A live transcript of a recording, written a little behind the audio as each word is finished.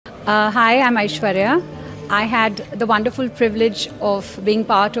Hi, I'm Aishwarya. I had the wonderful privilege of being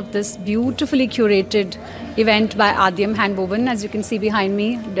part of this beautifully curated event by Aadyam Handwoven. As you can see behind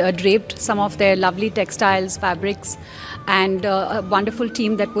me, draped some of their lovely textiles, fabrics, and a wonderful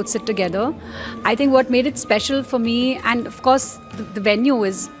team that puts it together. I think what made it special for me, and of course, the venue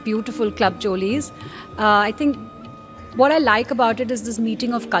is beautiful, Club Jolie's. I think what I like about it is this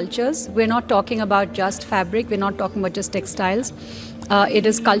meeting of cultures. We're not talking about just fabric, we're not talking about just textiles. It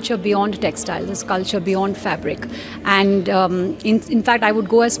is culture beyond textiles, it's culture beyond fabric. And in fact, I would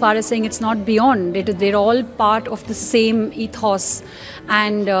go as far as saying it's not beyond. They're all part of the same ethos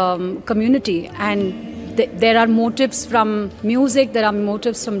and community. And there are motifs from music, there are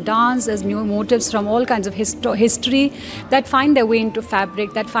motifs from dance, there's motifs from all kinds of history that find their way into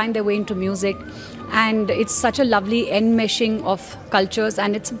fabric, that find their way into music. And it's such a lovely enmeshing of cultures,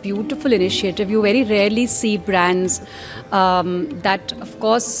 and it's a beautiful initiative. You very rarely see brands that, of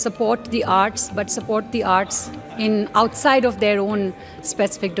course, support the arts, but support the arts in outside of their own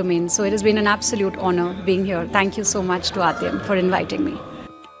specific domain. So it has been an absolute honor being here. Thank you so much to Aadyam for inviting me.